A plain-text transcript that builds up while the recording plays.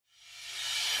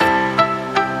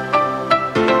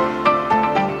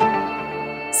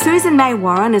Susan May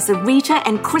Warren is a Rita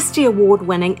and Christie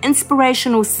Award-winning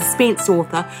inspirational suspense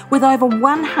author with over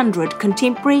 100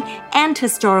 contemporary and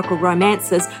historical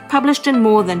romances published in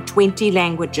more than 20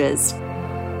 languages.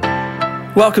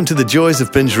 Welcome to The Joys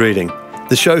of Binge Reading,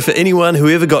 the show for anyone who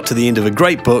ever got to the end of a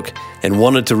great book and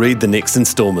wanted to read the next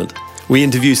instalment. We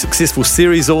interview successful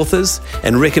series authors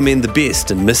and recommend the best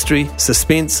in mystery,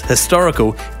 suspense,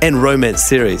 historical and romance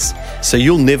series, so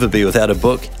you'll never be without a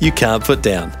book you can't put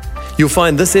down. You'll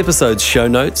find this episode's show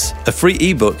notes, a free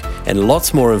ebook and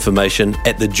lots more information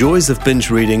at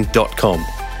thejoysofbingereading.com.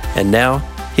 And now,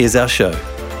 here's our show.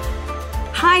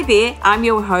 Hi there, I'm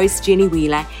your host Jenny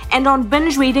Wheeler, and on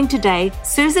Binge Reading today,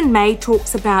 Susan May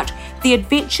talks about the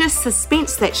adventurous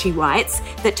suspense that she writes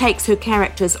that takes her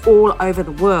characters all over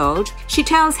the world. She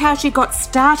tells how she got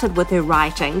started with her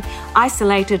writing,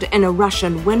 isolated in a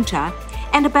Russian winter,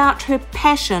 and about her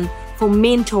passion for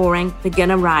mentoring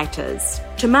beginner writers.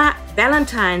 To mark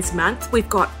Valentine's Month, we've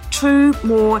got 2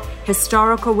 more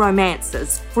historical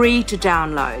romances free to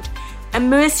download.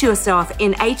 Immerse yourself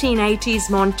in 1880s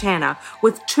Montana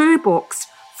with 2 books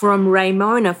from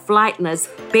Ramona Fleitner's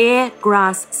Bear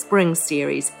Grass Spring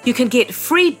series. You can get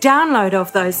free download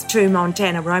of those 2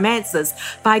 Montana romances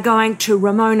by going to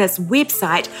Ramona's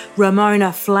website,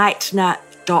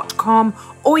 ramonafleitner.com,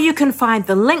 or you can find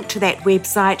the link to that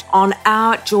website on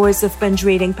our Joys of Binge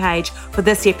Reading page for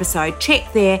this episode.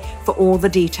 Check there for all the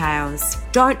details.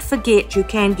 Don't forget you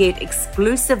can get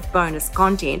exclusive bonus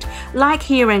content like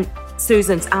hearing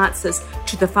Susan's answers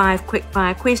to the 5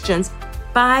 quickfire questions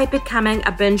by becoming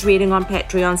a Binge Reading on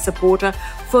Patreon supporter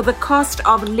for the cost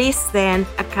of less than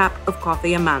a cup of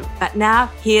coffee a month. But now,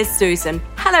 here's Susan.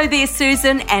 Hello there,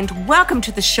 Susan, and welcome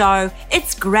to the show.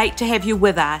 It's great to have you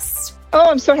with us. Oh,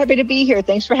 I'm so happy to be here.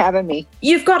 Thanks for having me.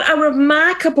 You've got a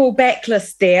remarkable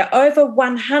backlist there, over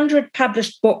 100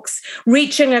 published books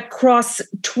reaching across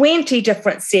 20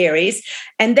 different series,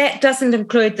 and that doesn't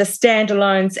include the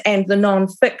standalones and the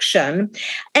non-fiction,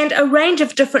 and a range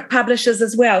of different publishers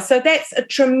as well. So that's a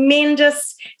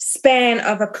tremendous span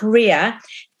of a career.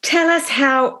 Tell us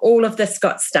how all of this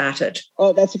got started.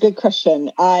 Oh, that's a good question.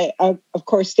 I of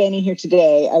course, standing here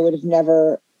today, I would have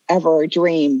never ever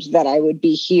dreamed that I would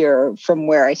be here from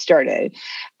where I started.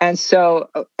 And so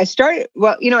I started,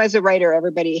 well, as a writer,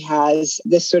 everybody has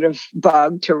this sort of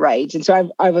bug to write. And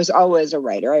so I was always a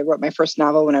writer. I wrote my first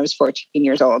novel when I was 14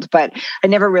 years old, but I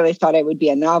never really thought I would be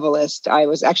a novelist. I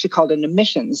was actually called into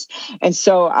missions. And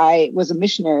so I was a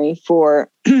missionary for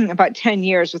about 10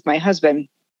 years with my husband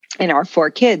and our 4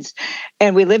 kids.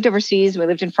 And we lived overseas. We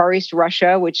lived in Far East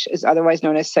Russia, which is otherwise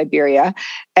known as Siberia.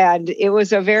 And it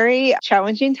was a very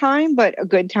challenging time, but a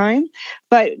good time.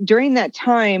 But during that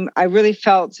time, I really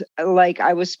felt like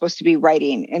I was supposed to be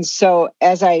writing. And so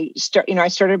as I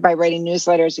started by writing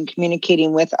newsletters and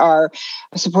communicating with our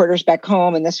supporters back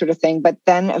home and this sort of thing. But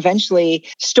then eventually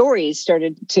stories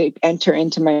started to enter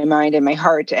into my mind and my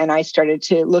heart. And I started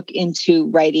to look into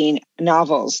writing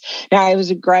novels. Now, I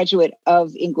was a graduate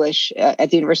of English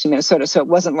at the University of Minnesota, so it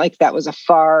wasn't like that was a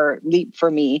far leap for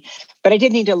me, but I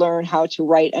did need to learn how to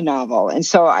write a novel. And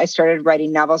so I started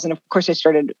writing novels. And of course, I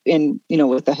started in,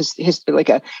 with a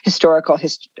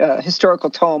historical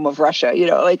tome of Russia,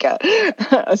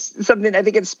 something I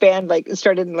think it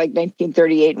started in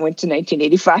 1938 and went to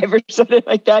 1985 or something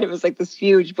like that. It was like this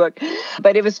huge book,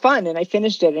 but it was fun. And I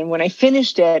finished it. And when I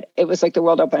finished it, it was like the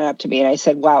world opened up to me. And I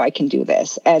said, wow, I can do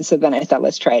this. And so then I thought,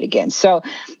 let's try it again. So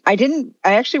I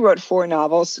actually wrote 4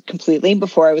 novels completely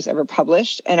before I was ever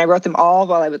published. And I wrote them all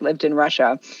while I lived in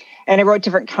Russia. And I wrote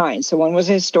different kinds. So one was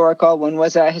a historical, one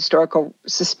was a historical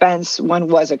suspense, one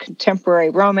was a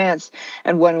contemporary romance,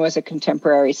 and one was a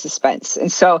contemporary suspense.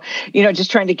 And so,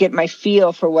 just trying to get my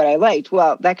feel for what I liked.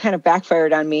 Well, that kind of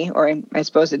backfired on me, or I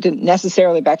suppose it didn't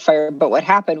necessarily backfire. But what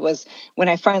happened was when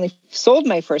I finally sold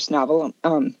my first novel,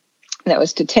 that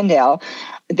was to Tyndale,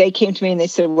 they came to me and they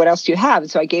said, what else do you have? And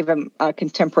so I gave them a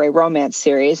contemporary romance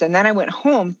series. And then I went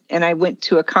home and I went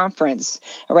to a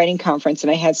writing conference, and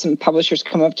I had some publishers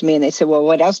come up to me and they said, well,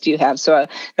 what else do you have? So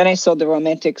then I sold the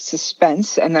romantic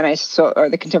suspense, and then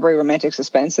the contemporary romantic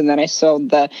suspense, and then I sold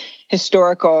the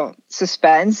historical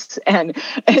suspense. And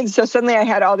so suddenly I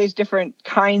had all these different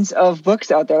kinds of books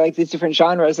out there, like these different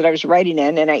genres that I was writing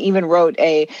in. And I even wrote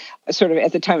a sort of,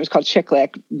 at the time it was called chick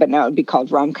lit, but now it would be called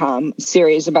rom-com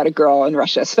series about a girl in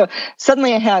Russia. So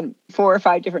suddenly I had 4 or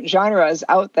 5 different genres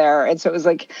out there. And so it was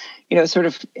like,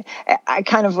 I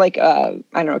kind of like,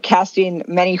 casting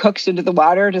many hooks into the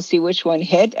water to see which one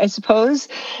hit, I suppose.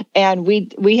 And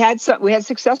we had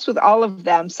success with all of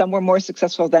them. Some were more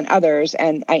successful than others.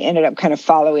 And I ended up kind of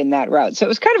following that route. So it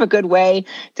was kind of a good way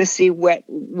to see what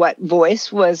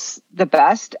voice was the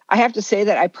best. I have to say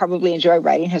that I probably enjoy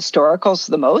writing historicals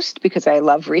the most because I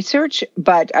love research,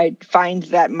 but I find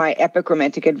that my epic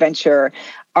romantic adventure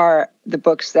are the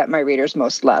books that my readers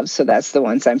most love. So that's the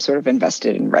ones I'm sort of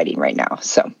invested in writing right now.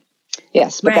 So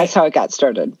yes, but that's how it got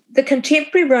started. The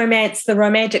contemporary romance, the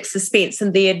romantic suspense,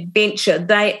 and the adventure,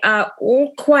 they are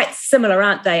all quite similar,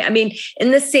 aren't they? I mean,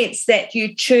 in the sense that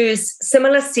you choose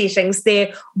similar settings,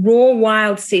 they're raw,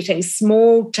 wild settings,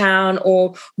 small town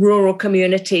or rural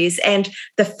communities, and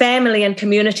the family and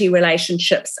community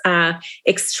relationships are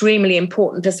extremely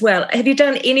important as well. Have you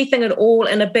done anything at all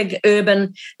in a big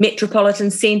urban metropolitan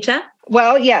centre?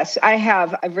 Well, yes, I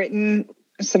have. I've written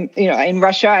some, in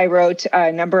Russia, I wrote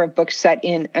a number of books set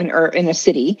in a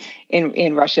city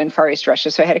in Russia, in Far East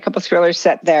Russia. So I had a couple of thrillers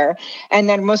set there. And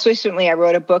then most recently, I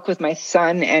wrote a book with my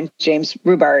son and James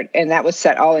Rubart, and that was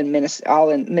set all in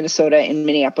Minnesota, in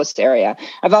Minneapolis area.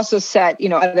 I've also set,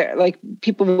 other, like,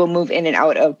 people will move in and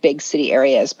out of big city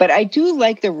areas, but I do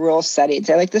like the rural settings.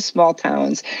 I like the small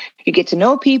towns. You get to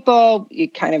know people, you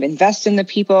kind of invest in the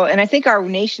people. And I think our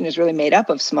nation is really made up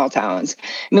of small towns.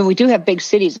 I mean, we do have big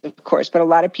cities, of course, but a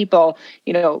lot of people,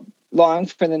 long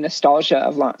for the nostalgia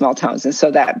of small towns. And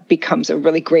so that becomes a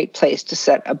really great place to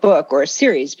set a book or a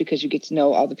series because you get to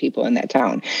know all the people in that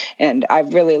town. And I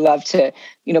really love to,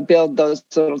 build those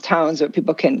little towns that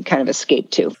people can kind of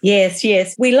escape to. Yes,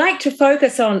 yes. We like to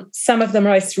focus on some of the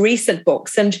most recent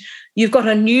books, and you've got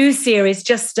a new series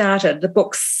just started, the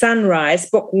book Sunrise,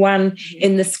 book 1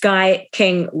 in the Sky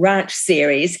King Ranch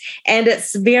series. And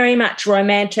it's very much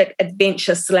romantic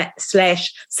adventure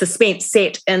slash suspense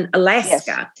set in Alaska.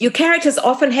 Yes. Your characters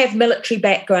often have military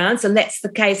backgrounds, and that's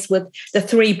the case with the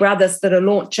 3 brothers that are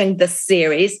launching this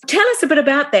series. Tell us a bit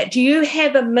about that. Do you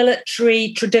have a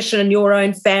military tradition in your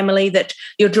own family that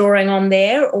you're drawing on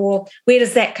there, or where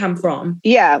does that come from?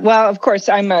 Yeah, well, of course,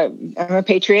 I'm a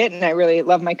patriot, and I really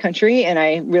love my country, and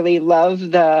I really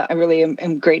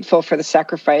am grateful for the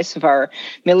sacrifice of our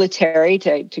military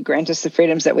to grant us the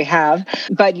freedoms that we have.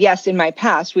 But yes, in my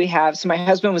past, so my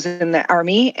husband was in the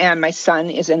Army, and my son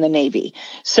is in the Navy.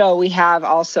 So we have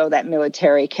also that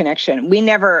military connection.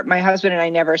 My husband and I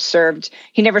never served.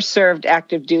 He never served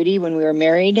active duty when we were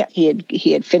married.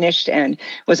 He had finished and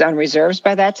was on reserves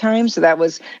by that time.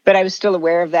 But I was still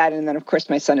aware of that. And then, of course,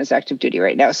 my son is active duty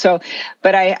right now. So,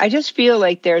 but I just feel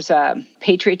like there's a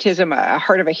patriotism, a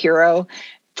heart of a hero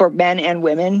for men and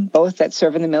women, both that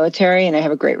serve in the military, and I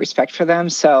have a great respect for them.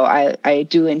 So I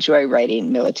do enjoy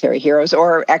writing military heroes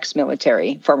or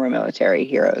ex-military, former military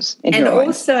heroes. And heroines.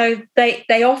 Also,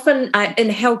 they often are in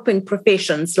helping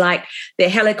professions, like they're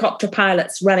helicopter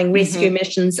pilots running rescue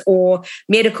missions or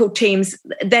medical teams.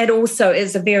 That also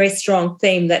is a very strong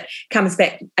theme that comes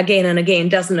back again and again,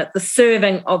 doesn't it? The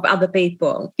serving of other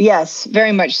people. Yes,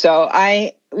 very much so.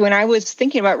 When I was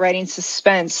thinking about writing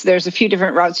suspense, there's a few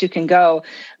different routes you can go.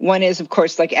 One is, of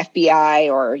course, like FBI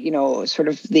or, sort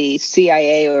of the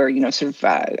CIA or, sort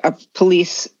of a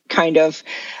police kind of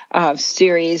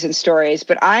series and stories.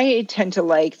 But I tend to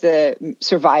like the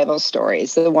survival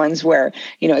stories, the ones where,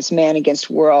 it's man against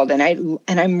world. And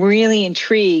I'm really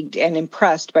intrigued and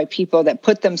impressed by people that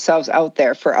put themselves out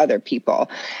there for other people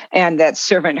and that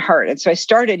servant heart. And so I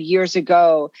started years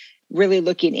ago really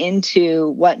looking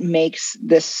into what makes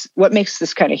this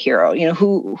kind of hero.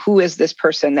 Who is this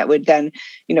person that would then,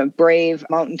 brave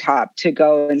mountaintop to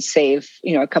go and save,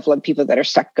 a couple of people that are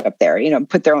stuck up there,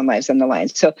 put their own lives on the line.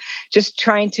 So just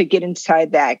trying to get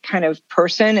inside that kind of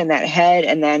person and that head,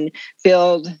 and then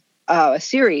build a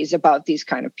series about these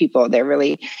kind of people. They're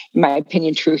really, in my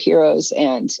opinion, true heroes.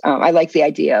 And I like the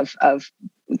idea of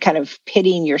kind of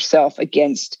pitting yourself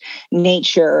against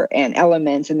nature and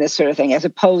elements and this sort of thing, as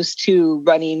opposed to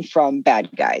running from bad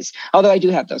guys. Although I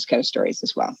do have those kind of stories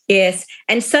as well. Yes.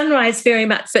 And Sunrise very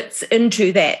much fits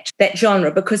into that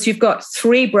genre, because you've got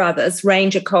 3 brothers,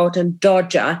 Ranger, Colt, and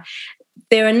Dodger.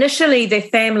 Their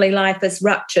family life is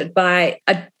ruptured by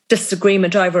a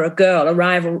disagreement over a girl, a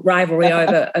rivalry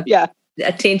over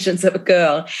attentions of a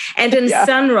girl. And in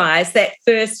Sunrise, that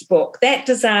first book, that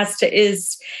disaster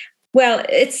is, well,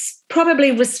 it's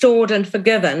probably restored and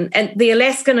forgiven, and the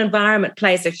Alaskan environment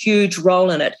plays a huge role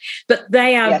in it. But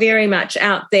they are very much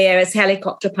out there as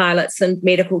helicopter pilots and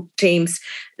medical teams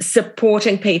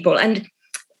supporting people. And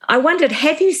I wondered,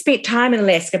 have you spent time in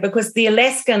Alaska? Because the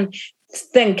Alaskan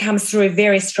thing comes through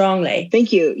very strongly.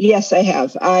 Thank you. Yes, I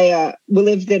have. I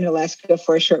lived in Alaska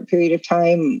for a short period of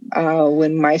time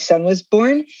when my son was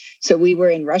born. So we were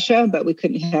in Russia, but we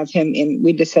couldn't have him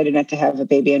we decided not to have a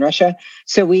baby in Russia.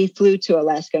 So we flew to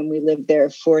Alaska and we lived there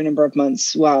for a number of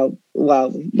months while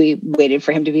while we waited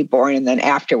for him to be born and then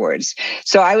afterwards.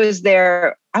 So I was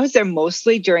there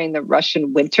mostly during the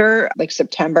Russian winter, like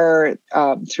September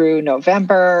through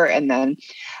November. And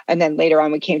then later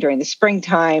on we came during the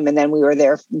springtime, and then we were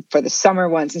there for the summer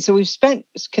ones. And so we've spent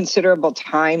considerable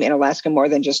time in Alaska, more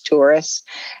than just tourists,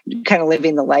 kind of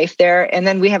living the life there. And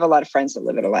then we have a lot of friends that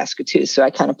live in Alaska too. So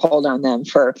I kind of pulled on them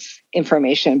for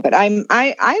information. But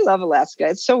I love Alaska.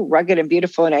 It's so rugged and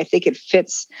beautiful. And I think it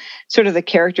fits sort of the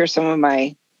character of some of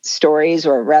my stories,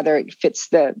 or rather it fits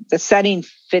the setting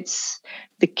fits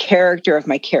the character of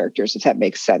my characters, if that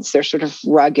makes sense. They're sort of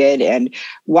rugged and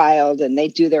wild, and they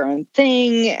do their own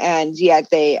thing, and yet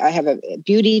I have a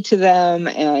beauty to them,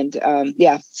 and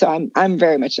so I'm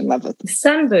very much in love with them.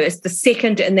 Sunburst, the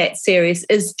second in that series,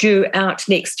 is due out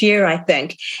next year, I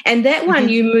think, and that one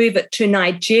you move it to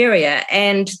Nigeria,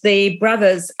 and the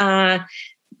brothers are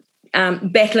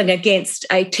battling against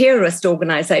a terrorist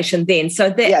organization then. So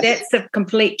that's a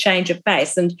complete change of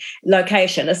pace and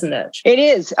location, isn't it? It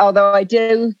is, although I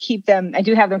do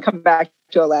have them come back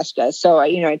to Alaska. So,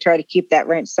 I try to keep that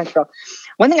ranch central.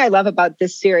 One thing I love about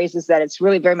this series is that it's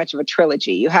really very much of a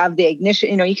trilogy. You have the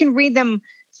ignition, you can read them.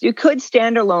 You could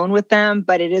stand alone with them,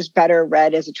 but it is better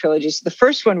read as a trilogy. So the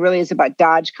first one really is about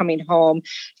Dodge coming home,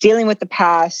 dealing with the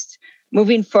past,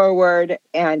 moving forward,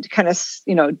 and kind of,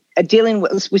 dealing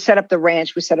with, we set up the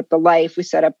ranch, we set up the life, we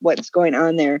set up what's going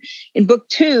on there. In book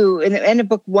 2, in the end of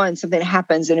book 1, something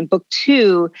happens. And in book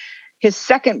 2, his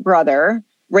second brother,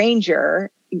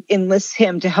 Ranger, enlists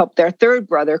him to help their third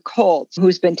brother, Colt,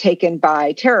 who's been taken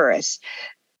by terrorists.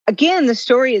 Again, the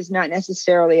story is not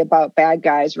necessarily about bad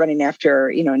guys running after,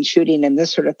 and shooting and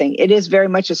this sort of thing. It is very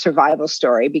much a survival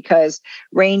story, because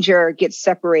Ranger gets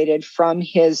separated from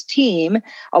his team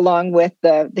along with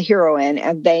the heroine,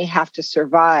 and they have to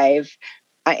survive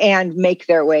and make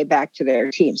their way back to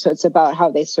their team. So it's about how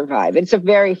they survive. It's a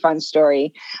very fun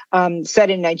story,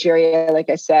 set in Nigeria, like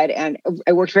I said. And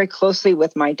I worked very closely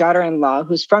with my daughter-in-law,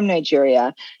 who's from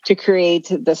Nigeria, to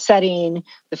create the setting,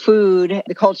 the food,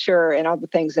 the culture, and all the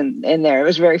things in there. It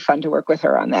was very fun to work with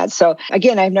her on that. So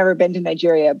again, I've never been to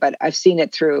Nigeria, but I've seen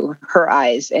it through her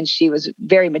eyes, and she was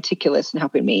very meticulous in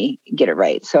helping me get it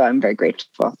right. So I'm very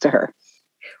grateful to her.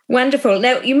 Wonderful.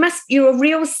 Now, you're a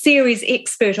real series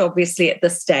expert, obviously, at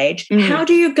this stage. Mm-hmm. How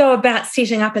do you go about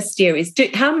setting up a series?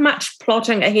 How much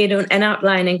plotting ahead and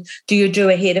outlining do you do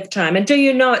ahead of time? And do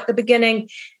you know at the beginning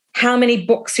how many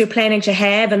books you're planning to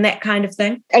have and that kind of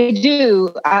thing? I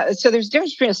do. So there's a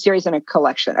difference between a series and a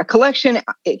collection. A collection,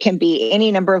 it can be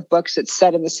any number of books that's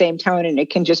set in the same town, and it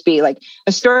can just be like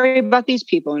a story about these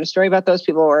people and a story about those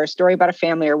people, or a story about a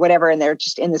family or whatever, and they're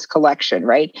just in this collection,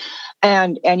 right?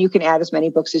 And you can add as many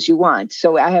books as you want.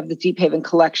 So I have the Deep Haven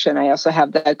collection. I also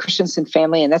have the Christensen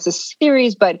family, and that's a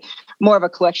series, but more of a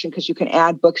collection because you can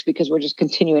add books because we're just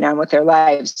continuing on with their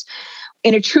lives.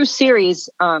 In a true series,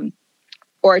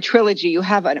 or a trilogy, you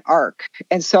have an arc.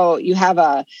 And so you have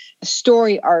a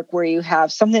story arc where you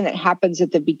have something that happens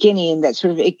at the beginning that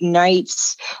sort of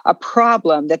ignites a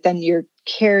problem that then you're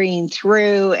carrying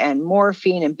through and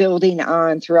morphing and building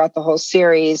on throughout the whole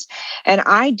series. And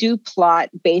I do plot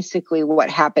basically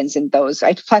what happens in those.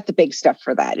 I plot the big stuff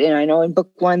for that. I know in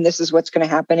book 1, this is what's going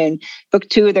to happen. In book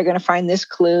 2, they're going to find this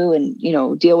clue and,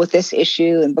 deal with this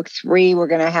issue. In book 3, we're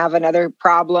going to have another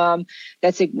problem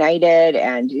that's ignited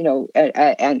and,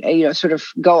 sort of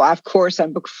go off course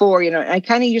on book 4. I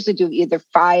kind of usually do either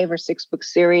 5 or 6 book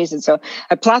series. And so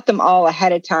I plot them all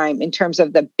ahead of time in terms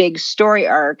of the big story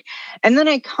arc. And then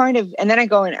I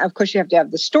go, and of course you have to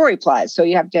have the story plot. So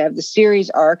you have to have the series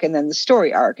arc and then the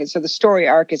story arc. And so the story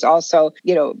arc is also,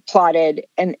 plotted.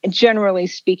 And generally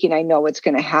speaking, I know what's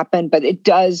going to happen, but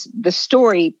the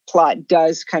story plot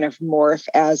does kind of morph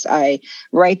as I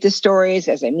write the stories,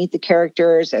 as I meet the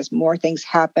characters, as more things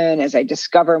happen, as I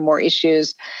discover more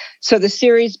issues. So the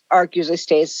series arc usually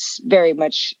stays very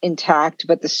much intact,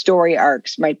 but the story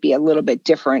arcs might be a little bit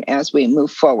different as we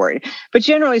move forward. But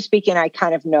generally speaking, I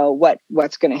kind of know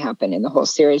what's going to happen in the whole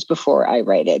series before I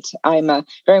write it. I'm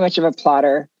very much of a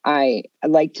plotter. I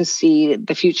like to see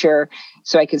the future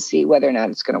so I can see whether or not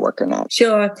it's going to work or not.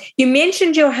 Sure. You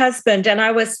mentioned your husband, and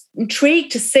I was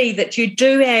intrigued to see that you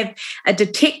do have a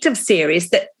detective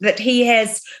series that he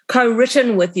has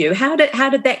co-written with you. How did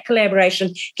that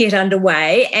collaboration get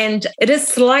underway? And it is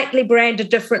slightly branded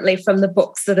differently from the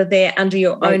books that are there under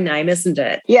your own name, isn't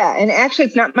it? Yeah, and actually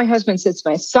it's not my husband's, it's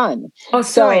my son. Oh,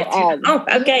 sorry.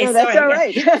 Okay. No, that's all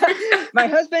right. My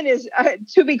husband is,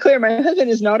 to be clear, my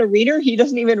husband is not a reader. He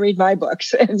doesn't even read my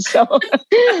books. And so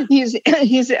he's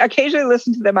occasionally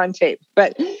listened to them on tape,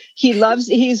 but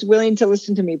he's willing to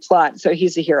listen to me plot. So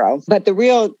he's a hero. But the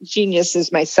real genius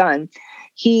is my son.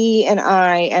 he and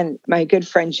I and my good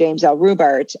friend James L.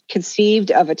 Rubart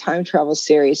conceived of a time travel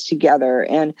series together.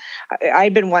 And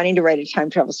I'd been wanting to write a time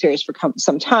travel series for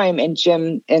some time. And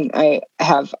Jim and I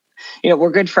have, we're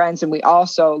good friends, and we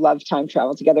also love time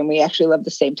travel together. And we actually love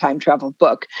the same time travel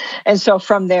book. And so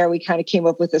from there, we kind of came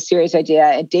up with a series idea.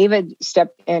 And David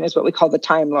stepped in as what we call the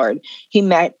Time Lord. He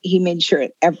made sure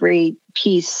every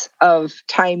piece of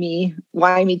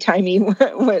wimey-timey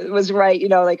was right.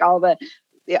 Like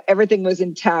everything was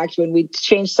intact. When we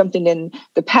changed something in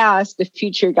the past, the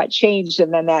future got changed,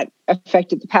 and then that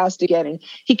affected the past again. And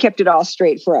he kept it all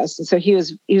straight for us. And so he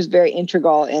was very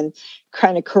integral in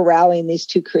kind of corralling these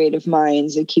two creative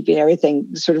minds and keeping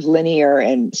everything sort of linear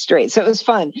and straight. So it was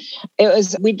fun.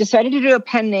 We decided to do a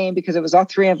pen name because it was all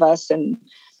three of us, and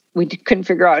we couldn't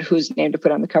figure out whose name to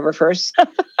put on the cover first.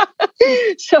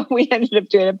 So we ended up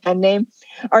doing a pen name.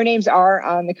 Our names are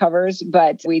on the covers,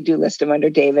 but we do list them under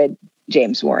David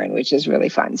James Warren, which is really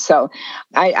fun. So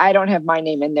I don't have my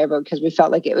name in there, but because we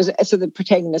felt like it was, so the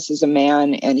protagonist is a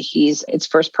man, and it's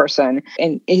first person,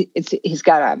 and he's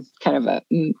got a kind of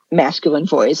a masculine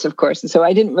voice, of course. And so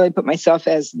I didn't really put myself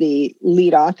as the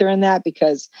lead author in that,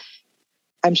 because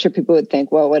I'm sure people would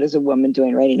think, well, what is a woman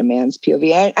doing writing a man's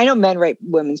POV? I know men write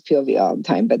women's POV all the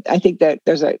time, but I think that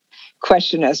there's a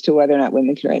question as to whether or not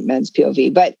women can write men's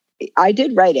POV. But I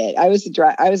did write it. I was the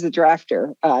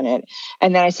drafter on it.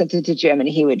 And then I sent it to Jim, and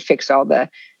he would fix all the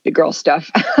girl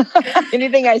stuff.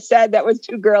 Anything I said that was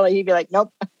too girly, he'd be like,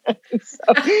 nope.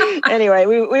 So anyway,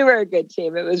 we were a good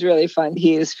team. It was really fun.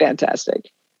 He was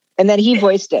fantastic. And then he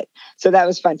voiced it. So that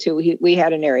was fun too. We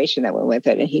had a narration that went with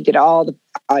it, and he did all the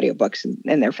audiobooks,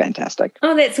 and they're fantastic.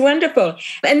 Oh, that's wonderful.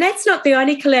 And that's not the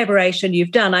only collaboration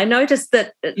you've done. I noticed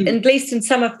that at least in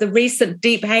some of the recent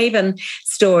Deep Haven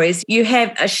stories, you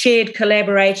have a shared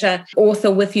collaborator author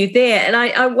with you there. And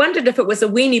I wondered if it was a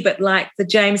weeny bit like the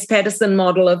James Patterson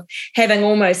model of having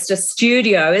almost a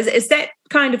studio. Is that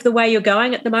kind of the way you're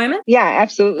going at the moment? Yeah,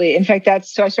 absolutely. In fact,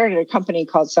 so I started a company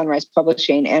called Sunrise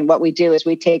Publishing. And what we do is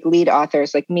we take lead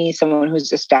authors like me, someone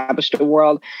who's established a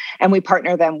world, and we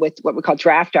partner them with what we call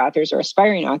draft authors or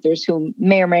aspiring authors who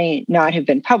may or may not have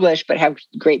been published, but have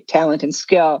great talent and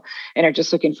skill and are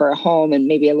just looking for a home and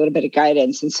maybe a little bit of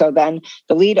guidance. And so then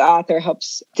the lead author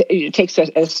takes an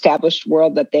established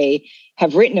world that they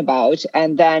have written about,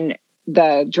 and then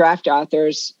the draft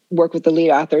authors work with the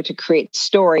lead author to create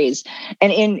stories.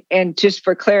 And just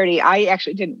for clarity, I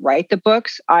actually didn't write the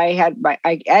books. I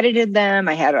edited them.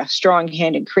 I had a strong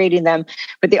hand in creating them.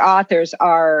 But the authors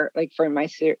are, like for my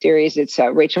series, it's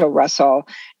Rachel Russell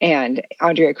and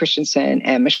Andrea Christensen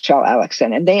and Michelle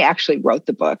Alexson. And they actually wrote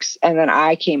the books. And then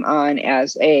I came on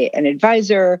as an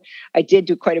advisor. I did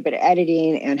do quite a bit of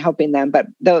editing and helping them. But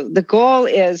the goal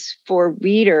is for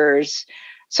readers.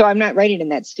 So I'm not writing in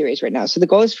that series right now. So the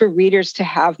goal is for readers to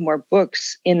have more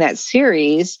books in that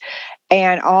series,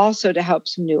 and also to help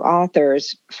some new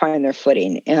authors find their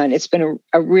footing. And it's been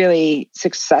a really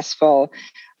successful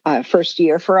first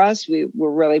year for us. We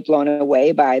were really blown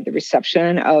away by the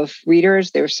reception of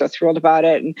readers. They were so thrilled about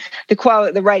it. And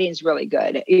the writing is really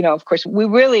good. Of course, we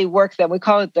really work them. We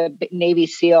call it the Navy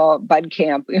SEAL Bud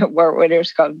Camp, where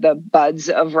it's called the buds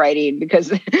of writing,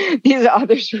 because these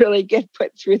authors really get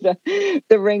put through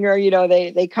the ringer.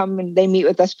 They come and they meet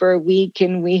with us for a week,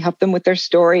 and we help them with their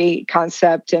story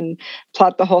concept and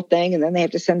plot the whole thing. And then they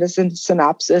have to send us a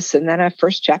synopsis, and then a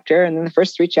first chapter, and then the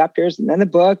first 3 chapters, and then the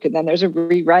book, and then there's a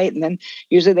rewrite. And then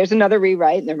usually there's another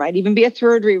rewrite, and there might even be a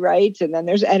third rewrite, and then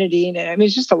there's editing. And I mean,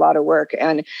 it's just a lot of work.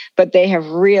 But they have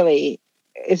really,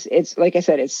 it's like I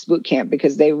said, it's boot camp,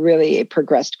 because they really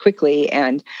progressed quickly,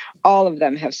 and all of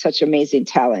them have such amazing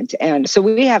talent. And so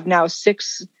we have now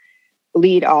 6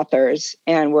 lead authors,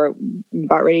 and we're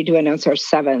about ready to announce our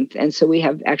 7th. And so we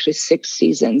have actually 6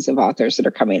 seasons of authors that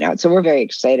are coming out. So we're very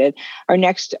excited. Our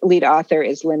next lead author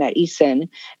is Lynette Eason,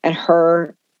 and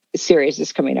her series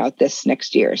is coming out this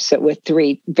next year. So with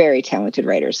 3 very talented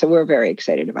writers. So we're very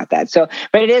excited about that.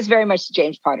 But it is very much the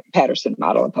James Patterson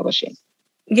model of publishing.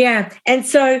 Yeah. And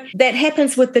so that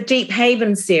happens with the Deep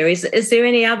Haven series. Is there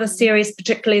any other series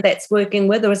particularly that's working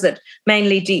with, or is it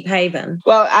mainly Deep Haven?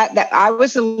 Well, I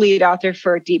was the lead author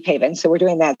for Deep Haven. So we're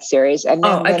doing that series. And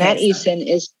then Lynette Eason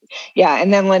is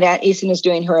Lynette Eason is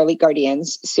doing her Elite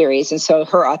Guardians series. And so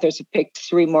her authors have picked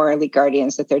 3 more Elite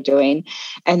Guardians that they're doing.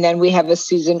 And then we have a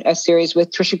series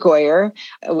with Tricia Goyer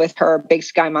with her Big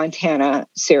Sky Montana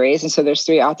series. And so there's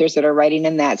 3 authors that are writing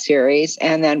in that series.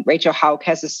 And then Rachel Hauk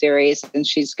has a series, and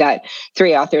she's got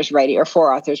 3 authors writing, or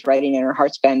 4 authors writing in her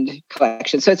Heartspend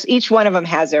collection. So it's each one of them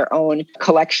has their own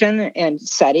collection and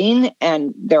setting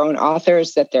and their own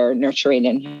authors that they're nurturing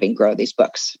and helping grow these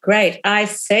books. Great. I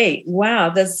see. Wow.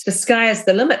 There's the sky is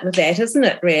the limit with that, isn't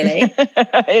it, really?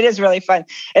 It is really fun.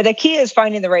 And the key is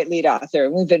finding the right lead author.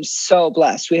 We've been so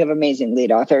blessed. We have amazing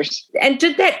lead authors. And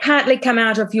did that partly come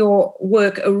out of your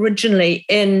work originally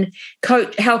in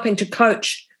helping to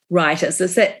coach writers?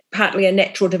 Is that partly a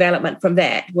natural development from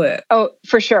that work? Oh,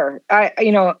 for sure.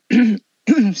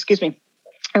 Excuse me.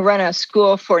 I run a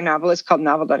school for novelists called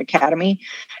Novel.Academy.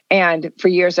 And for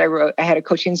years I had a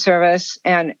coaching service,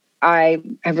 and I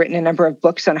have written a number of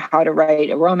books on how to write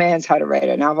a romance, how to write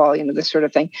a novel, this sort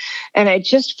of thing. And I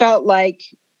just felt like,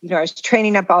 I was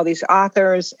training up all these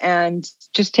authors, and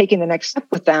just taking the next step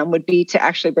with them would be to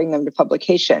actually bring them to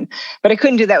publication. But I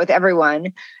couldn't do that with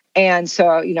everyone. And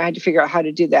so, I had to figure out how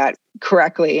to do that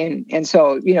correctly. And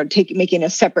so, making a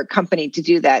separate company to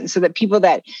do that. And so that people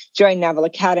that join Novel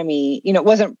Academy,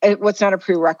 what's not a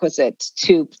prerequisite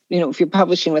to, if you're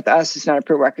publishing with us, it's not a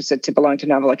prerequisite to belong to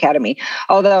Novel Academy,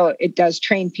 although it does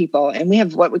train people. And we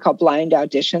have what we call blind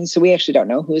auditions. So we actually don't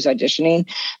know who's auditioning,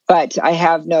 but I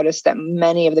have noticed that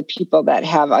many of the people that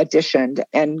have auditioned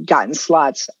and gotten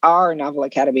slots are Novel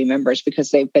Academy members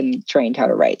because they've been trained how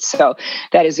to write. So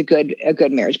that is a good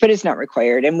marriage, but it's not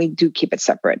required. And we do keep it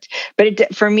separate.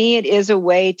 But for me, it is a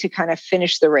way to kind of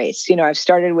finish the race. I've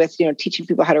started with, teaching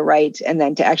people how to write, and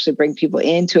then to actually bring people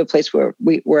into a place where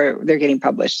they're getting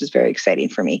published is very exciting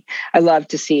for me. I love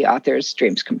to see authors'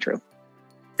 dreams come true.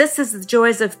 This is the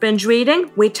Joys of Binge Reading.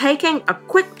 We're taking a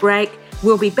quick break.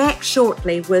 We'll be back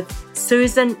shortly with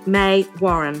Susan May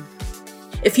Warren.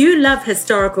 If you love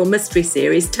historical mystery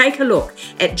series, take a look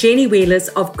at Jenny Wheeler's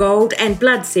Of Gold and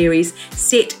Blood series,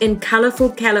 set in colourful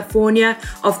California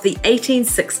of the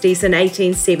 1860s and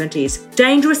 1870s.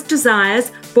 Dangerous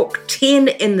Desires, book 10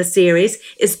 in the series,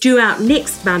 is due out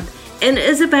next month and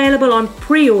is available on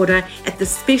pre-order at the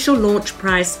special launch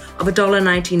price of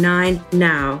 $1.99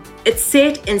 now. It's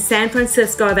set in San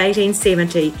Francisco of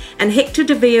 1870, and Hector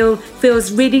DeVille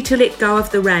feels ready to let go of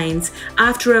the reins.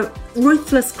 After a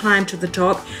ruthless climb to the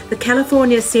top, the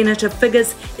California senator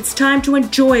figures it's time to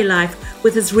enjoy life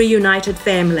with his reunited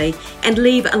family and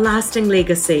leave a lasting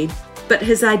legacy. But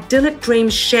his idyllic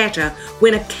dreams shatter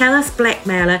when a callous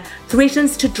blackmailer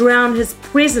threatens to drown his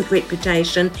present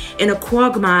reputation in a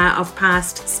quagmire of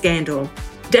past scandal.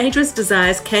 Dangerous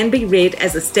Desires can be read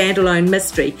as a standalone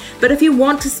mystery, but if you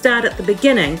want to start at the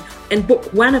beginning in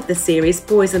book 1 of the series,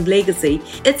 Poisoned Legacy,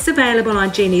 it's available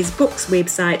on Jenny's Books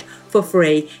website for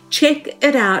free. Check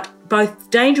it out, both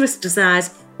Dangerous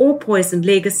Desires or Poisoned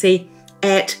Legacy,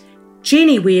 at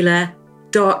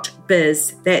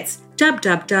jennywheeler.biz. That's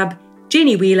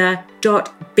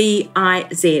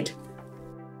jennywheeler.biz.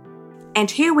 And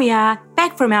here we are,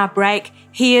 back from our break.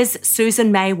 Here's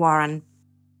Susan May Warren.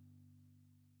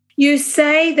 You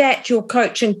say that your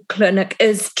coaching clinic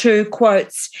is to,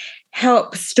 quotes,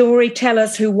 help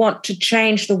storytellers who want to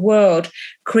change the world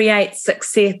create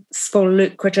successful,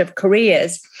 lucrative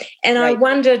careers. And right. I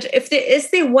wondered if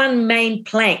is there one main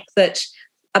plank that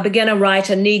a beginner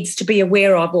writer needs to be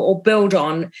aware of or build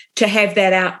on to have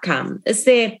that outcome? Is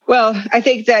there? Well, I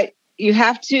think that you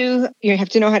have to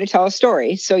know how to tell a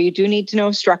story. So you do need to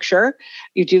know structure.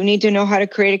 You do need to know how to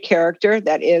create a character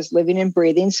that is living and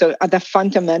breathing. So the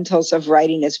fundamentals of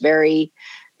writing is very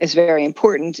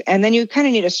important. And then you kind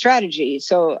of need a strategy.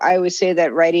 So I always say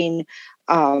that writing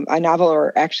a novel,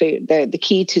 or actually the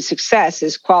key to success,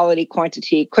 is quality,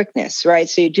 quantity, quickness, right?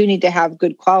 So you do need to have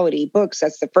good quality books.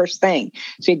 That's the first thing.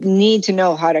 So you need to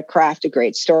know how to craft a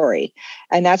great story.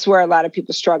 And that's where a lot of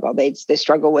people struggle. They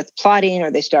struggle with plotting,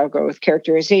 or they struggle with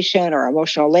characterization, or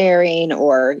emotional layering,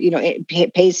 or,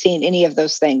 pacing, any of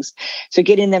those things. So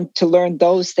getting them to learn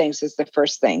those things is the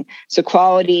first thing. So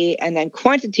quality, and then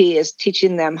quantity is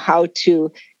teaching them how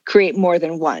to create more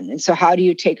than one. And so how do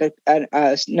you take a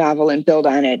novel and build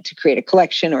on it to create a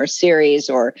collection or a series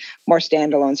or more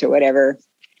standalones or whatever?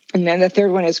 And then the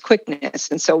third one is quickness.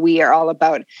 And so we are all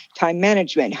about time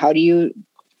management. How do you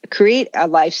create a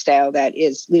lifestyle that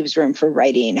leaves room for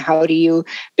writing? How do you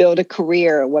build a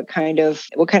career? What kind of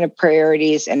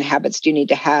priorities and habits do you need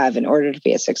to have in order to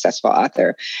be a successful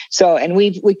author? So, and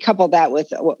we couple that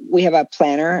with, we have a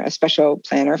planner, a special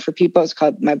planner for people. It's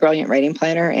called My Brilliant Writing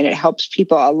Planner, and it helps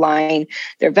people align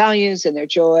their values and their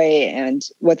joy and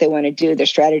what they want to do, their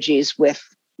strategies, with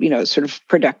sort of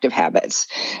productive habits,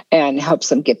 and helps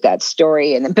them get that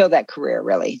story and then build that career,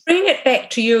 really. Bring it back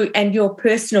to you and your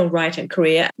personal writing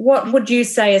career. What would you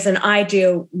say is an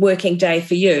ideal working day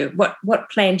for you? What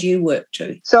plan do you work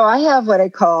to? So I have what I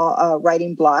call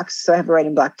writing blocks. So I have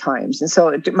writing block times. And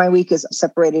so my week is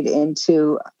separated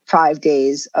into 5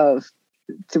 days of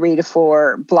 3 to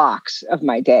 4 blocks of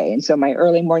my day. And so my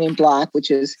early morning block,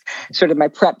 which is sort of my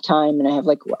prep time, and I have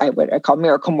like what I call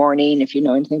Miracle Morning, if you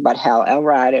know anything about Hal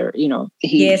Elrod, or,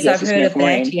 he Yes, has I've this heard of Miracle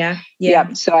Morning. that. Yeah.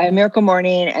 Yeah. So I have Miracle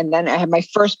Morning, and then I have my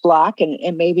first block,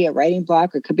 and maybe a writing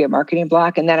block, or it could be a marketing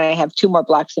block. And then I have 2 more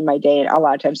blocks in my day. And a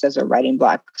lot of times those are writing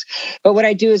blocks. But what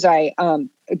I do is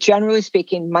generally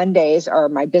speaking, Mondays are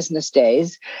my business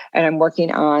days, and I'm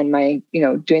working on my,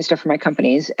 doing stuff for my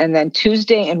companies. And then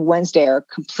Tuesday and Wednesday are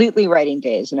completely writing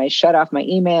days. And I shut off my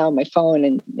email, my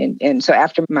phone. And so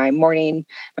after my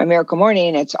Miracle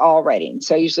Morning, it's all writing.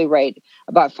 So I usually write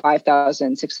about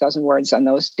 5,000, 6,000 words on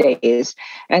those days.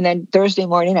 And then Thursday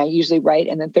morning, I usually write.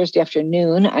 And then Thursday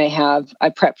afternoon, I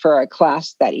prep for a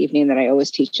class that evening that I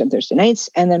always teach on Thursday nights.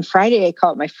 And then Friday, I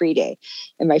call it my free day.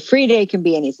 And my free day can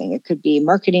be anything. It could be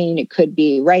marketing, it could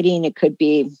be writing, it could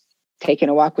be taking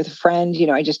a walk with a friend.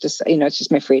 It's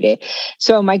just my free day.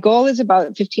 So my goal is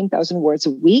about 15,000 words a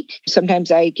week.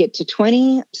 Sometimes I get to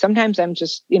 20. Sometimes I'm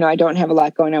just, I don't have a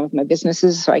lot going on with my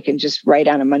businesses, so I can just write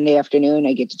on a Monday afternoon.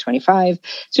 I get to 25.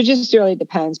 So it just really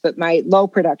depends. But my low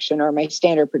production, or my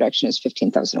standard production, is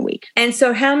 15,000 a week. And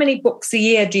so how many books a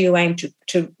year do you aim to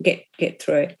get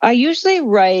through? I usually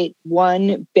write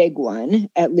one big one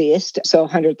at least, so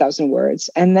 100,000 words.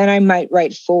 And then I might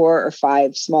write 4 or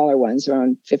 5 smaller ones,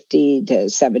 around 50 to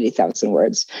 70,000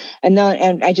 words. And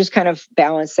I just kind of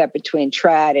balance that between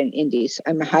trad and indies.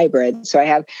 I'm a hybrid.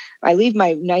 So I leave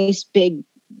my nice big,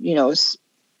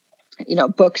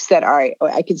 books that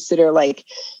I consider like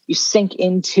you sink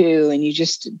into and you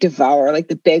just devour, like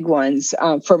the big ones,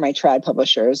 for my trad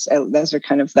publishers. Those are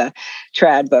kind of the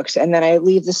trad books. And then I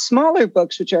leave the smaller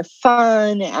books, which are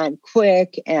fun and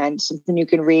quick and something you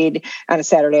can read on a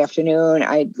Saturday afternoon.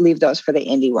 I leave those for the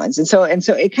indie ones. And so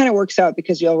it kind of works out,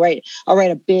 because I'll write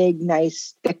a big,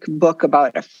 nice, thick book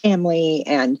about a family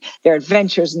and their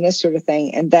adventures and this sort of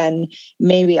thing. And then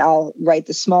maybe I'll write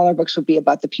the smaller books will be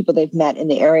about the people they've met in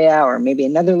the area, or maybe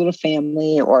another little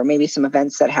family, or maybe some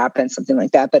events that happen, something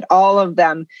like that. But all of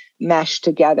them mesh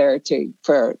together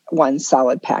for one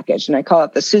solid package. And I call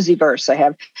it the Susie verse. I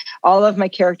have all of my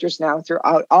characters now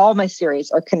throughout all my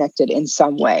series are connected in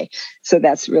some way. So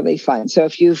that's really fun. So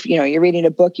if you're reading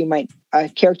a book, a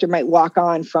character might walk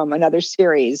on from another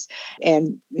series,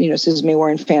 and, Susan May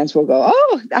Warren fans will go,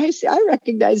 "Oh, I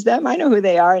recognize them. I know who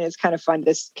they are." And it's kind of fun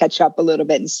to catch up a little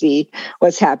bit and see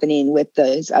what's happening with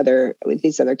these other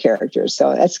characters.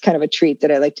 So that's kind of a treat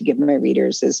that I like to give my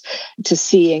readers, is to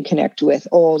see and connect with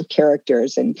old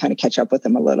characters and kind of catch up with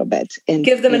them a little bit.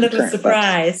 Give them a little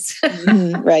surprise.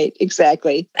 Right,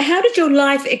 exactly. How did your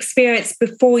life experience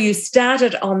before you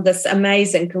started on this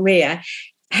amazing career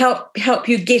help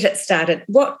you get it started?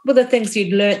 What were the things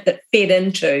you'd learnt that fed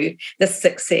into the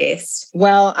success?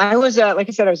 Well, I was, like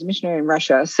I said, I was a missionary in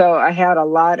Russia. So I had a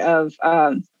lot of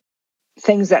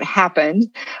things that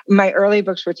happened. My early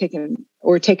books were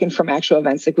taken from actual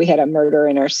events. Like we had a murder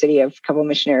in our city of a couple of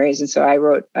missionaries. And so I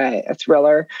wrote a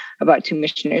thriller about 2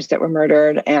 missionaries that were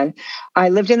murdered. And I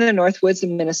lived in the North Woods of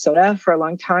Minnesota for a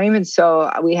long time. And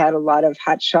so we had a lot of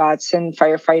hotshots and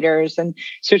firefighters and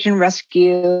search and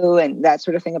rescue and that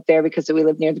sort of thing up there, because we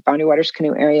lived near the Boundary Waters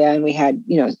Canoe area, and we had,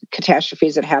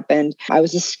 catastrophes that happened. I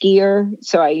was a skier,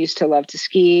 so I used to love to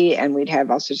ski, and we'd have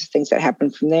all sorts of things that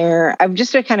happened from there. I'm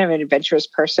just a kind of an adventurous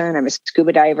person. I'm a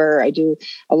scuba diver. I do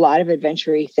a lot of adventure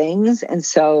things. And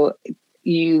so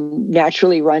you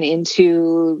naturally run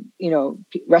into,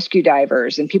 rescue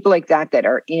divers and people like that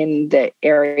are in the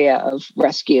area of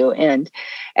rescue. And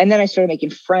then I started making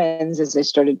friends as I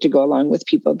started to go along with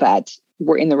people that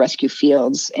were in the rescue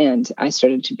fields. And I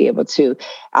started to be able to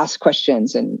ask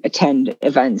questions and attend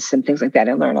events and things like that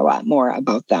and learn a lot more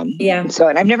about them. Yeah.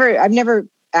 And I've never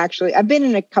actually, I've been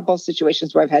in a couple of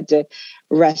situations where I've had to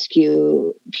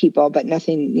rescue people, but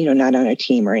nothing, not on a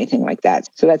team or anything like that.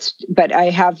 But I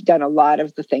have done a lot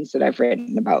of the things that I've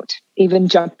written about, even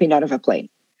jumping out of a plane.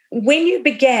 When you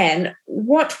began,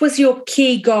 what was your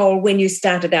key goal when you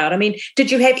started out? I mean,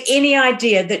 did you have any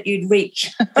idea that you'd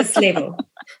reach this level?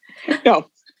 No.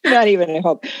 Not even, I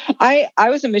hope. I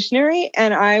was a missionary,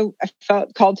 and I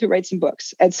felt called to write some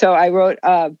books. And so I wrote,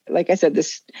 like I said,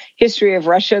 this history of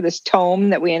Russia, this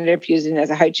tome that we ended up using as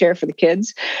a high chair for the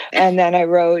kids. And then I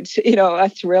wrote, a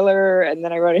thriller, and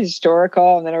then I wrote a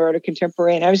historical, and then I wrote a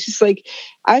contemporary. And I was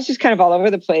just kind of all over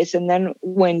the place. And then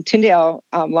when Tyndale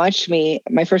launched me,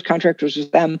 my first contract was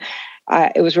with them.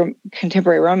 It was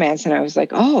contemporary romance. And I was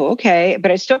like, oh, okay.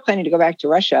 But I was still planning to go back to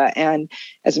Russia and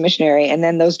as a missionary. And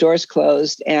then those doors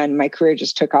closed and my career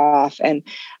just took off. And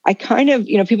I kind of,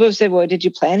 people have said, well, did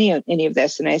you plan any of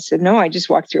this? And I said, no, I just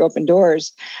walked through open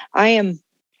doors. I am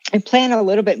I plan a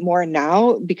little bit more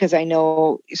now because I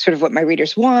know sort of what my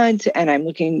readers want, and I'm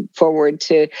looking forward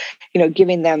to,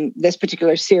 giving them this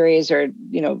particular series or,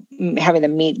 having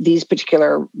them meet these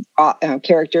particular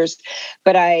characters.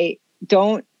 But I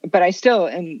still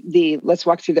am let's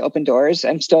walk through the open doors.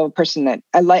 I'm still a person that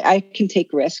I can take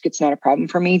risk. It's not a problem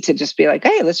for me to just be like,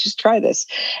 hey, let's just try this.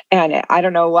 And I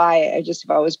don't know why, I just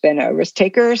have always been a risk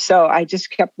taker. So I just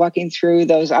kept walking through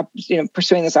those,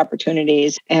 pursuing those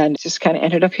opportunities and just kind of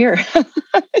ended up here.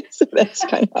 So that's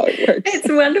kind of how it works.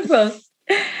 It's wonderful.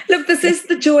 Look, this is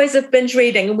the joys of binge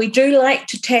reading, and we do like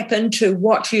to tap into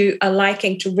what you are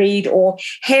liking to read or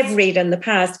have read in the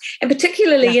past, and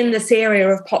particularly in this area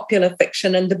of popular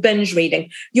fiction and the binge reading.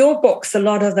 Your books, a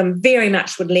lot of them very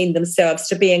much would lend themselves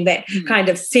to being that kind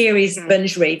of series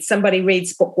binge read. Somebody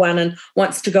reads book one and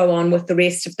wants to go on with the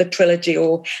rest of the trilogy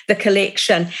or the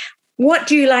collection. What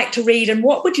do you like to read, and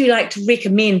what would you like to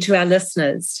recommend to our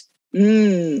listeners?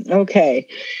 Okay.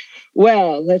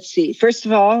 Well, let's see. First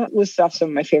of all, list off some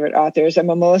of my favorite authors. I'm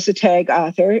a Melissa Tagg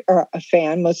author, or a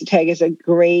fan. Melissa Tagg is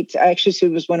actually, she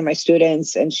was one of my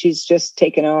students, and she's just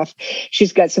taken off.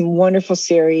 She's got some wonderful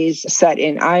series set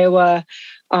in Iowa.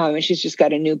 And she's just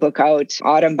got a new book out,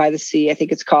 Autumn by the Sea, I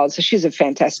think it's called. So she's a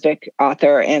fantastic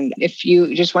author. And if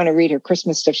you just want to read her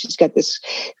Christmas stuff, she's got this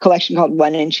collection called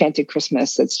One Enchanted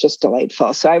Christmas. That's just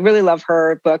delightful. So I really love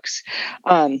her books.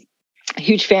 A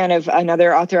huge fan of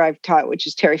another author I've taught, which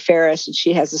is Terry Ferris, and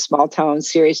she has a small town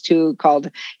series too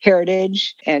called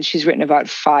Heritage, and she's written about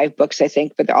 5 books, I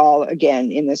think, but they're all,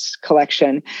 again, in this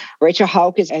collection. Rachel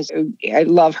Hauck I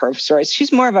love her stories.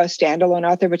 She's more of a standalone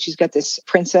author, but she's got this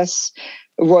Princess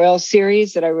Royal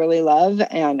series that I really love,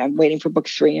 and I'm waiting for book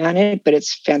 3 on it, but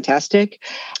it's fantastic.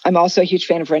 I'm also a huge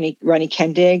fan of Ronnie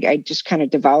Kendig. I just kind of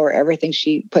devour everything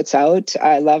she puts out.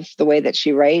 I love the way that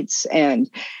she writes and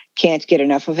can't get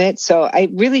enough of it. So I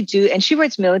really do. And she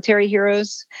writes military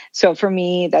heroes. So for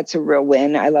me, that's a real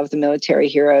win. I love the military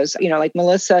heroes, like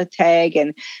Melissa Tagg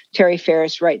and Terry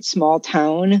Ferris write Small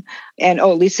Town. And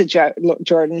Lisa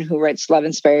Jordan, who writes Love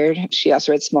Inspired, she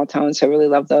also writes Small Town. So I really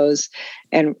love those.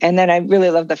 And then I really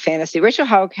love the fantasy. Rachel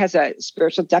Hauck has a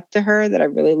spiritual depth to her that I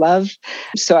really love.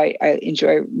 So I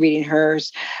enjoy reading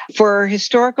hers. For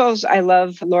historicals, I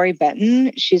love Laurie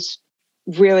Benton. She's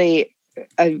really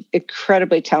an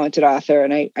incredibly talented author,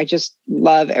 and I just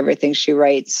love everything she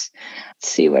writes. Let's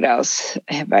see, what else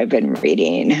have I been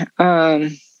reading?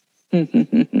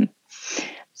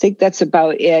 I think that's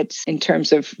about it in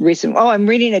terms of recent. I'm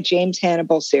reading a James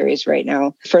Hannibal series right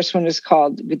now. The first one is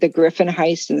called The Griffin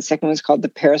Heist, and the second one is called The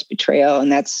Paris Betrayal,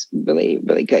 and that's really,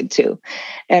 really good too.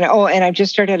 And I've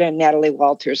just started a Natalie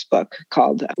Walters book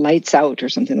called Lights Out or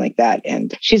something like that,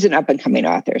 and she's an up-and-coming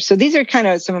author. So these are kind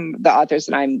of some of the authors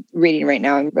that I'm reading right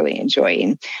now and really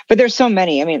enjoying. But there's so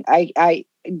many. I mean, I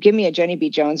give me a Jenny B.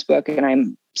 Jones book, and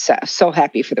I'm so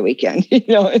happy for the weekend.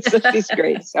 She's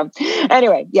great. So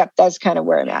anyway, that's kind of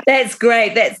where I'm at. That's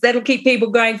great. That'll keep people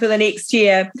going for the next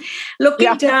year.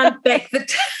 Looking down back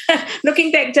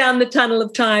the tunnel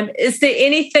of time, is there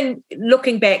anything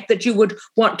looking back that you would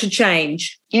want to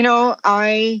change?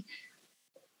 I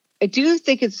do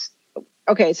think it's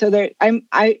okay. So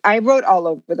I wrote all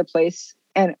over the place.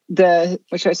 And the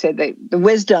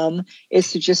wisdom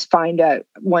is to just find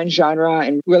one genre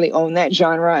and really own that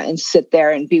genre and sit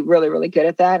there and be really, really good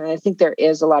at that. And I think there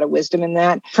is a lot of wisdom in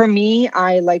that. For me,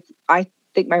 I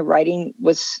think my writing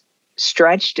was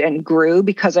stretched and grew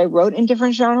because I wrote in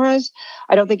different genres.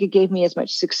 I don't think it gave me as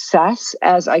much success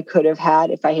as I could have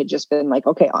had if I had just been like,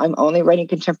 okay, I'm only writing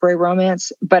contemporary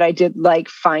romance. But I did like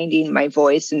finding my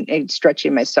voice and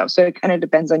stretching myself. So it kind of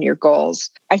depends on your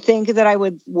goals. I think that I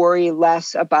would worry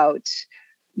less about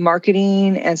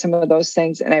marketing and some of those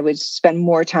things, and I would spend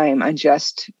more time on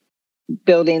just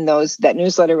building that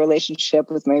newsletter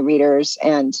relationship with my readers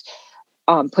and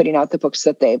putting out the books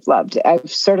that they've loved.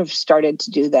 I've sort of started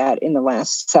to do that in the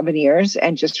last 7 years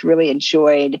and just really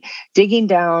enjoyed digging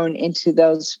down into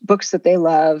those books that they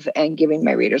love and giving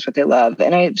my readers what they love.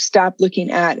 And I've stopped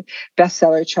looking at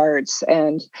bestseller charts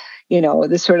and,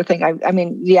 this sort of thing. I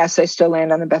mean, yes, I still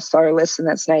land on the bestseller list, and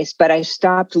that's nice, but I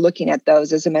stopped looking at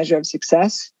those as a measure of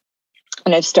success.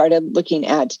 And I've started looking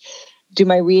at, do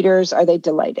my readers, are they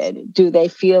delighted? Do they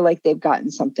feel like they've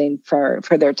gotten something for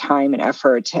their time and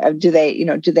effort? Do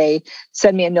they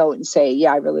send me a note and say,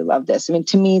 yeah, I really love this? I mean,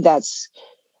 to me,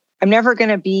 I'm never going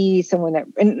to be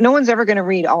someone and no one's ever going to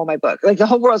read all my books. Like the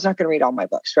whole world's not going to read all my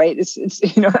books, right? It's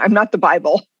I'm not the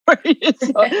Bible. Right?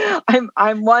 So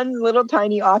I'm one little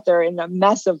tiny author in a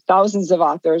mess of thousands of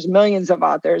authors, millions of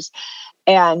authors.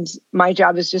 And my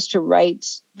job is just to write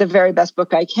the very best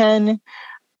book I can,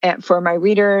 for my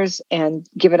readers and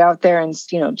give it out there and,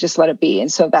 just let it be.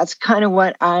 And so that's kind of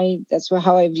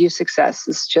how I view success,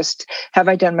 is just, have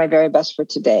I done my very best for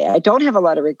today? I don't have a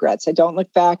lot of regrets. I don't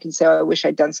look back and say, oh, I wish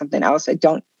I'd done something else. I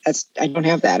don't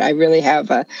have that. I really have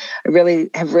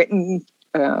written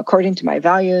according to my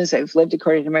values. I've lived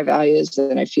according to my values.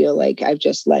 And I feel like I've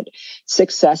just let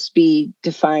success be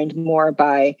defined more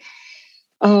by,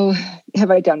 oh, have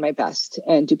I done my best?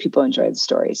 And do people enjoy the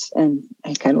stories? And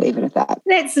I kind of leave it at that.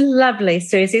 That's lovely,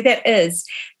 Susie. That is.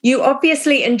 You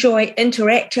obviously enjoy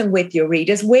interacting with your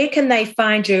readers. Where can they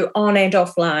find you on and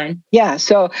offline? Yeah,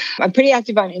 so I'm pretty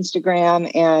active on Instagram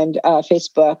and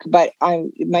Facebook, but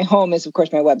my home is, of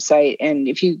course, my website. And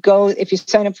if you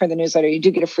sign up for the newsletter, you do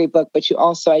get a free book, but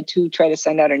I do try to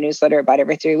send out a newsletter about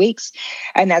every 3 weeks.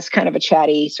 And that's kind of a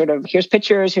chatty sort of, here's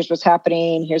pictures, here's what's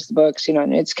happening, here's the books,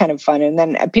 and it's kind of fun. And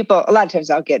then a lot of times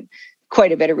I'll get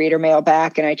quite a bit of reader mail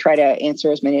back, and I try to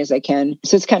answer as many as I can.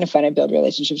 So it's kind of fun. I build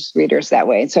relationships with readers that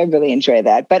way. And so I really enjoy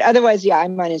that. But otherwise, yeah,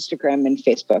 I'm on Instagram and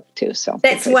Facebook too. So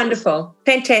that's wonderful.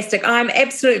 Fantastic. I'm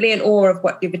absolutely in awe of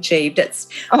what you've achieved. It's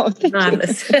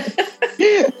marvelous.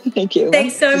 Thank you.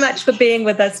 Thanks so much for being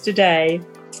with us today.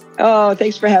 Oh,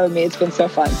 thanks for having me. It's been so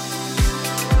fun.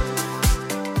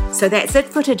 So that's it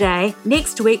for today.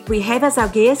 Next week, we have as our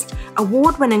guest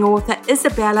award-winning author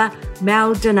Isabella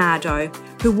Maldonado,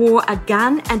 who wore a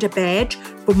gun and a badge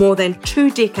for more than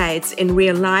 2 decades in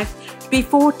real life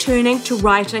before turning to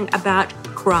writing about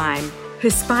crime. Her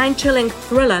spine-chilling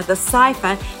thriller, The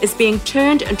Cipher, is being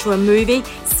turned into a movie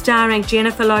starring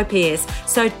Jennifer Lopez.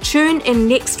 So tune in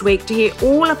next week to hear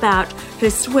all about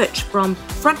her switch from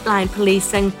frontline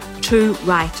policing to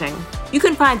writing. You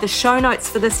can find the show notes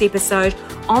for this episode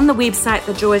on the website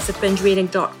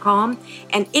thejoysofbingereading.com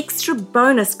and extra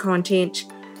bonus content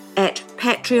at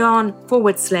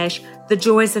Patreon/The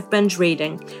Joys of Binge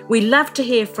Reading. We love to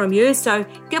hear from you, so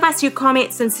give us your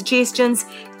comments and suggestions.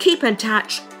 Keep in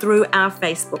touch through our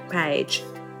Facebook page.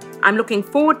 I'm looking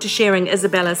forward to sharing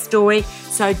Isabella's story,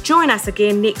 so join us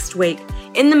again next week.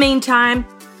 In the meantime,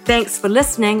 thanks for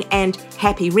listening and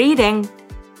happy reading.